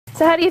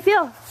So how do you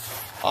feel?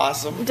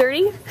 Awesome.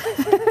 Dirty?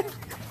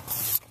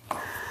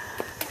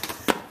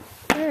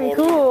 Very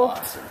cool.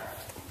 Awesome.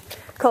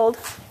 Cold?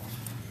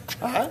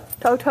 Uh-huh.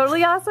 Oh,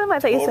 totally awesome? I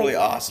thought you said Totally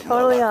awesome.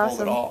 Totally no, not awesome.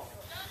 Cold at all.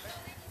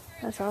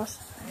 That's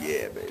awesome.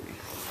 Yeah, baby.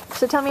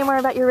 So tell me more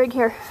about your rig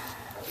here.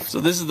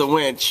 So this is the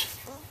winch.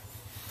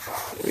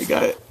 We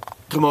got it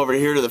come over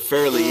here to the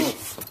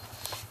Fairlead.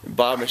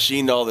 Bob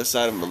machined all this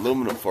out of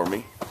aluminum for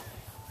me.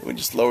 And we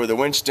just lower the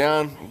winch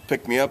down,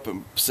 pick me up,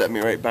 and set me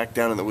right back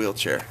down in the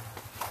wheelchair.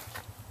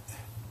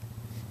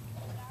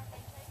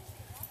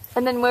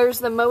 And then where's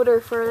the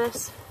motor for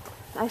this?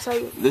 I saw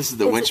you. This is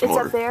the winch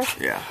motor. It's up there?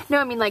 Yeah. No,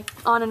 I mean like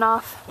on and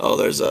off. Oh,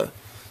 there's a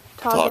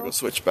toggle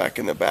switch back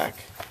in the back.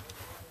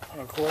 On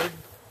a cord?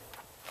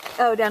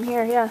 Oh, down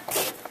here, yeah.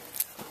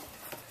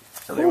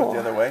 So they went the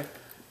other way?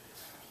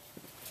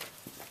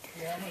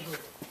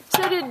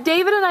 So did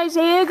David and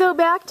Isaiah go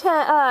back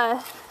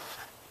to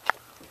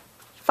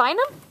find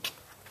them?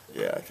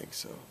 Yeah, I think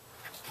so.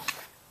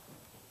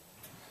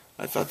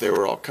 I thought they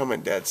were all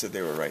coming. Dad said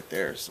they were right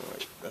there, so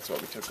that's why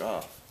we took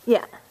off.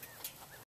 Yeah.